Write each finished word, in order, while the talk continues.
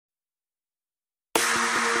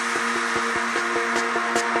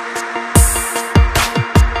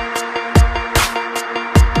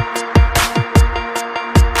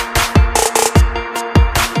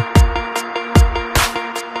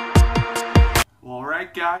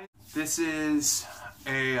Alright guys, this is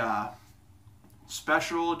a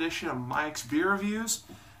special edition of Mike's Beer Reviews,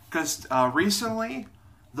 because recently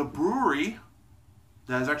the Bruery,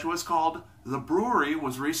 that is actually what it's called, the Bruery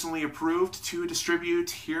was recently approved to distribute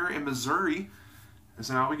here in Missouri, and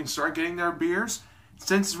so now we can start getting their beers.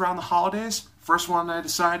 Since it's around the holidays, first one I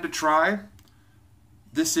decided to try,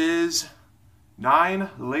 this is 9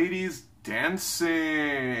 Ladies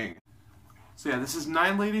Dancing. So yeah, this is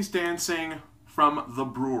 9 Ladies Dancing from the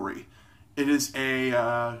Bruery. It is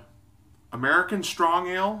a American strong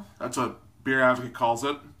ale, that's what Beer Advocate calls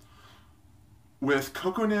it, with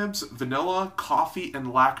cocoa nibs, vanilla, coffee, and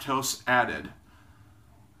lactose added.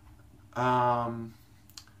 And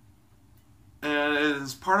it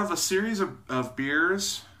is part of a series of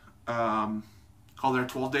beers called their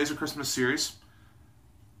 12 Days of Christmas series.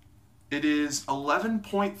 It is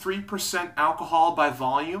 11.3% alcohol by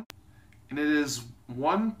volume, and it is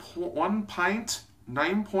 1 pint,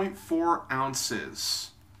 9.4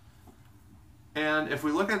 ounces. And if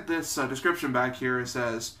we look at this description back here, it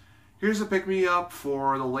says, here's a pick-me-up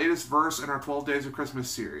for the latest verse in our 12 Days of Christmas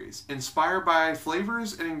series. Inspired by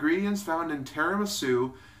flavors and ingredients found in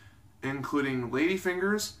tiramisu, including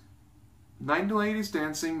ladyfingers, 9 Ladies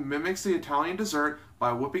Dancing mimics the Italian dessert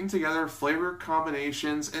by whipping together flavor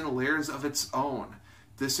combinations and layers of its own.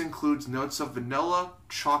 This includes notes of vanilla,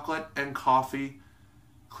 chocolate, and coffee.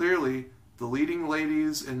 Clearly, the leading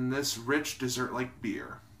ladies in this rich dessert-like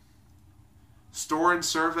beer. Store and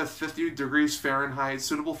serve at 50 degrees Fahrenheit,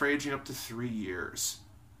 suitable for aging up to 3 years.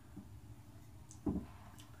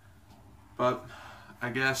 But I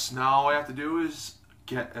guess now all I have to do is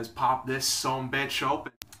pop this some bitch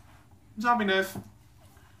open. Zombie knife.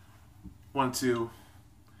 Want to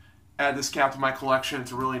add this cap to my collection.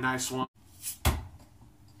 It's a really nice one.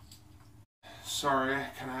 Sorry, I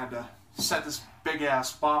kind of had to set this big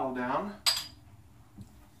ass bottle down.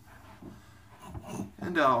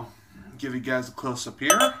 And I'll give you guys a close up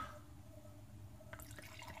here.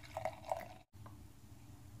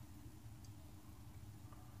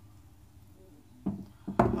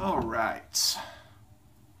 Alright.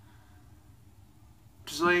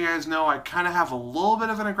 Just so you guys know, I kind of have a little bit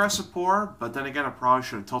of an aggressive pour, but then again, I probably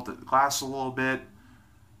should have tilted the glass a little bit.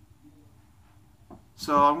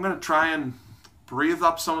 So I'm going to try and breathe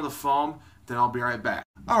up some of the foam, then I'll be right back.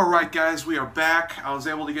 Alright guys, we are back. I was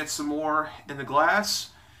able to get some more in the glass.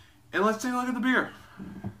 And let's take a look at the beer.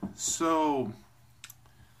 So,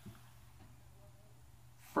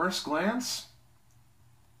 first glance,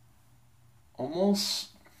 almost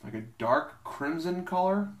like a dark crimson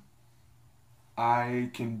color.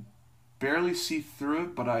 I can barely see through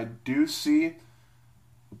it, but I do see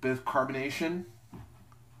a bit of carbonation.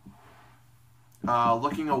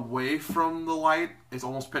 Looking away from the light, it's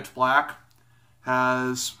almost pitch black.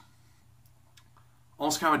 Has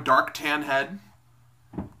almost kind of a dark tan head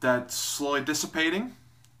that's slowly dissipating.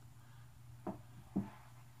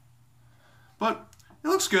 But it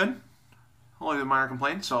looks good. Only a minor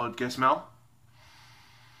complaint, so I'll get a smell.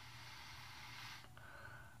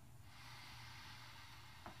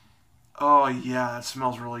 Oh yeah, that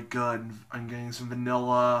smells really good. I'm getting some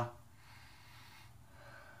vanilla.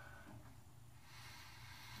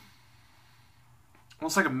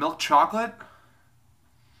 Almost like a milk chocolate.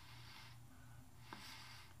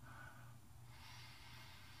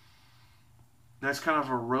 That's kind of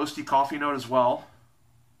a roasty coffee note as well.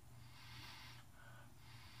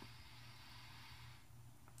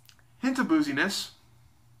 Hint of booziness.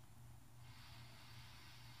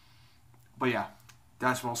 But yeah,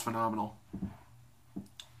 that smells phenomenal.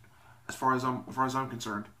 As far as I'm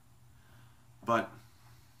concerned. But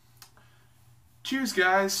cheers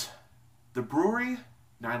guys. The Bruery,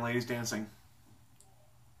 9 Ladies Dancing.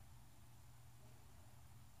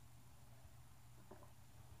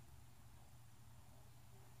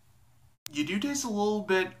 You do taste a little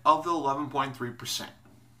bit of the 11.3%,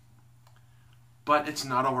 but it's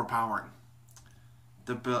not overpowering.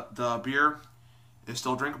 The beer is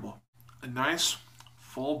still drinkable. A nice,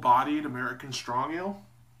 full-bodied American strong ale.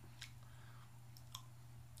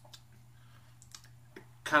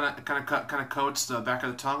 Kind of coats the back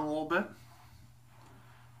of the tongue a little bit,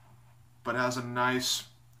 but has a nice,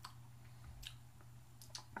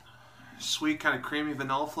 sweet, kind of creamy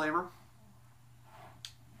vanilla flavor.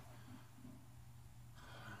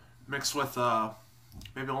 Mixed with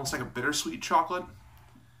maybe almost like a bittersweet chocolate.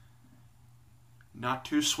 Not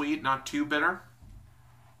too sweet, not too bitter.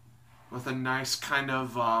 With a nice kind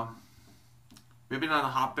of, maybe not a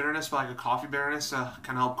hop bitterness, but like a coffee bitterness to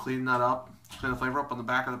kind of help clean that up, clean the flavor up on the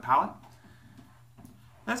back of the palate.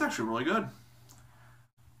 That's actually really good.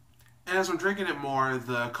 And as I'm drinking it more,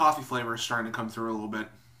 the coffee flavor is starting to come through a little bit.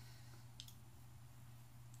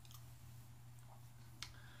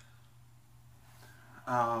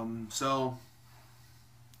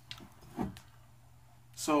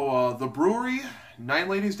 The Bruery, 9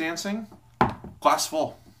 Ladies Dancing, glass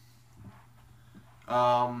full.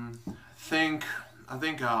 I think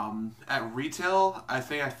at retail, I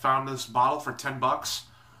think I found this bottle for $10.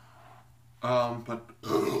 But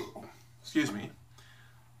excuse me.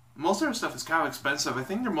 Most of their stuff is kind of expensive. I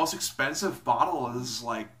think their most expensive bottle is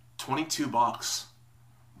like $22.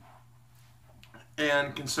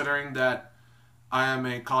 And considering that I am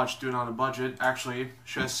a college student on a budget, actually,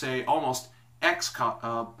 should I say almost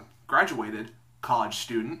graduated college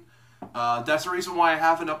student. That's the reason why I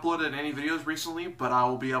haven't uploaded any videos recently, but I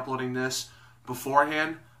will be uploading this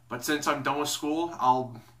beforehand. But since I'm done with school,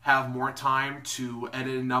 I'll have more time to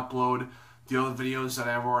edit and upload the other videos that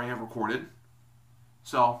I already have recorded.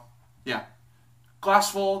 So, yeah.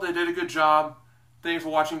 Glass full, they did a good job. Thank you for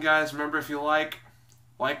watching, guys. Remember, if you like,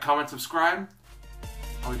 comment, subscribe.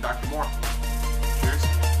 I'll be back for more.